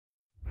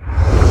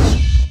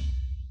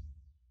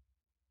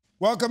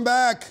Welcome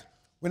back.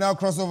 We now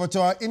cross over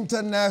to our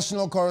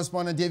international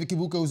correspondent, David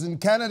Kibuuka, who's in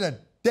Canada.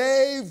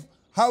 Dave,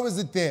 how is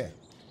it there?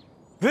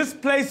 This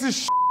place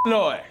is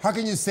Lord. How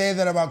can you say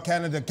that about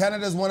Canada?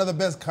 Canada is one of the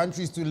best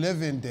countries to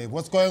live in, Dave.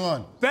 What's going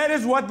on? That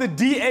is what the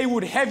DA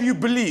would have you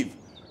believe.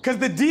 Because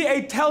the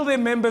DA tell their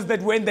members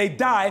that when they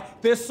die,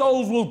 their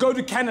souls will go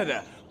to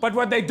Canada. But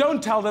what they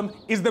don't tell them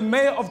is the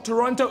mayor of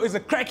Toronto is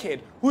a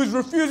crackhead who is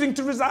refusing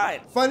to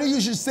resign. Funny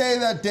you should say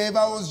that, Dave.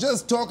 I was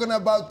just talking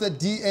about the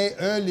DA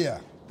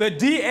earlier. The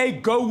DA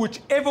go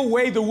whichever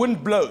way the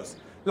wind blows.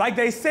 Like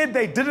they said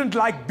they didn't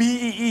like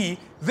BEE,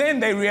 then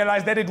they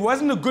realized that it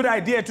wasn't a good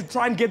idea to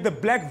try and get the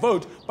black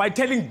vote by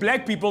telling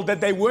black people that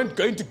they weren't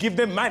going to give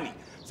them money.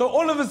 So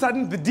all of a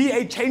sudden, the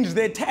DA changed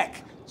their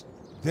tack.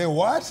 Their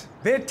what?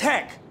 Their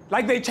tack.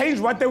 Like they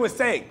changed what they were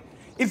saying.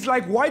 It's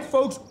like white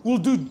folks will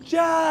do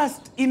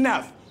just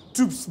enough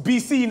to be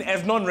seen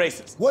as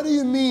non-racist. What do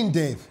you mean,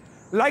 Dave?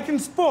 Like in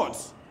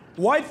sports,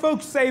 white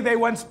folks say they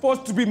want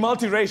sports to be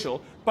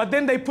multiracial, but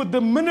then they put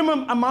the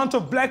minimum amount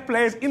of black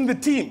players in the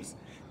teams.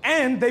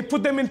 And they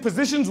put them in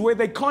positions where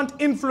they can't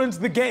influence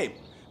the game.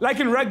 Like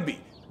in rugby,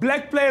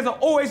 black players are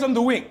always on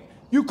the wing.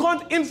 You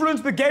can't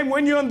influence the game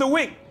when you're on the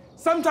wing.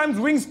 Sometimes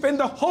wings spend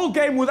the whole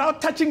game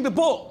without touching the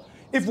ball.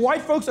 If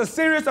white folks are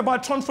serious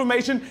about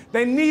transformation,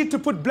 they need to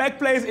put black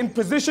players in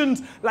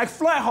positions like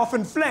fly half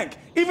and flank.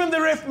 Even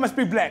the ref must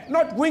be black,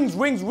 not wings,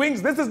 wings,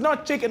 wings. This is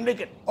not chicken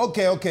nugget.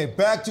 Okay,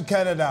 back to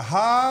Canada.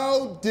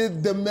 How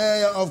did the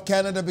mayor of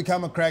Canada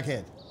become a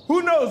crackhead?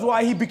 Who knows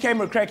why he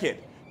became a crackhead?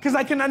 Because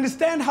I can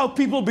understand how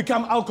people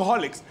become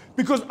alcoholics,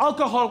 because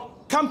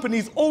alcohol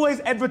companies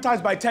always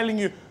advertise by telling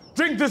you,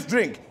 drink this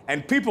drink,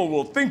 and people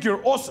will think you're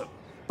awesome.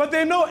 But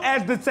there are no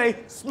ads that say,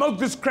 smoke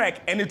this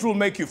crack, and it will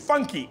make you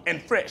funky and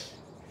fresh.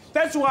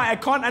 That's why I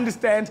can't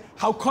understand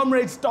how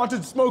comrades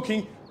started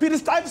smoking Peter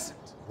Stuyvesant.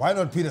 Why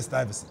not Peter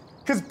Stuyvesant?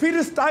 Because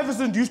Peter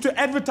Stuyvesant used to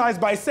advertise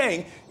by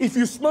saying, if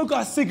you smoke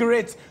our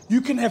cigarettes, you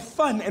can have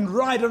fun and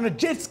ride on a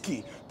jet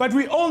ski. But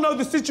we all know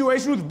the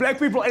situation with black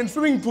people and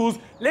swimming pools,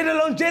 let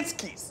alone jet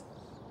skis.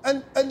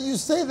 And you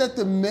say that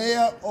the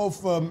mayor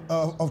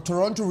of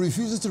Toronto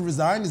refuses to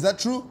resign, is that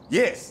true?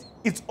 Yes.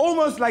 It's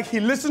almost like he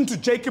listened to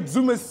Jacob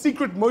Zuma's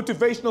secret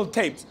motivational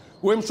tapes,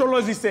 where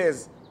Msholozi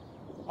says,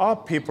 are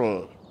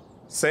people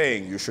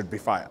saying you should be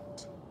fired?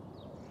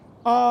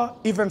 Are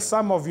even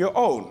some of your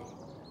own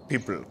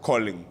people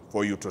calling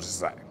for you to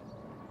resign?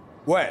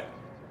 Well,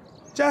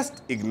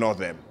 just ignore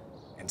them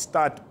and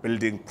start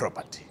building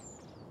property.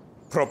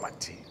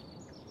 Property.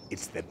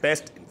 It's the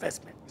best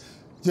investment.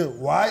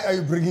 Why are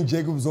you bringing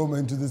Jacob Zuma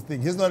into this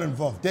thing? He's not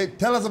involved. Dave,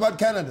 tell us about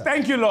Canada.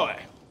 Thank you, Loy.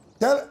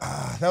 That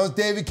was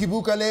David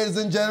Kibuuka, ladies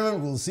and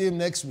gentlemen. We'll see him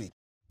next week.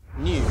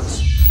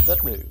 News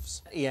that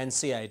moves.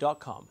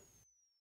 ENCA.com.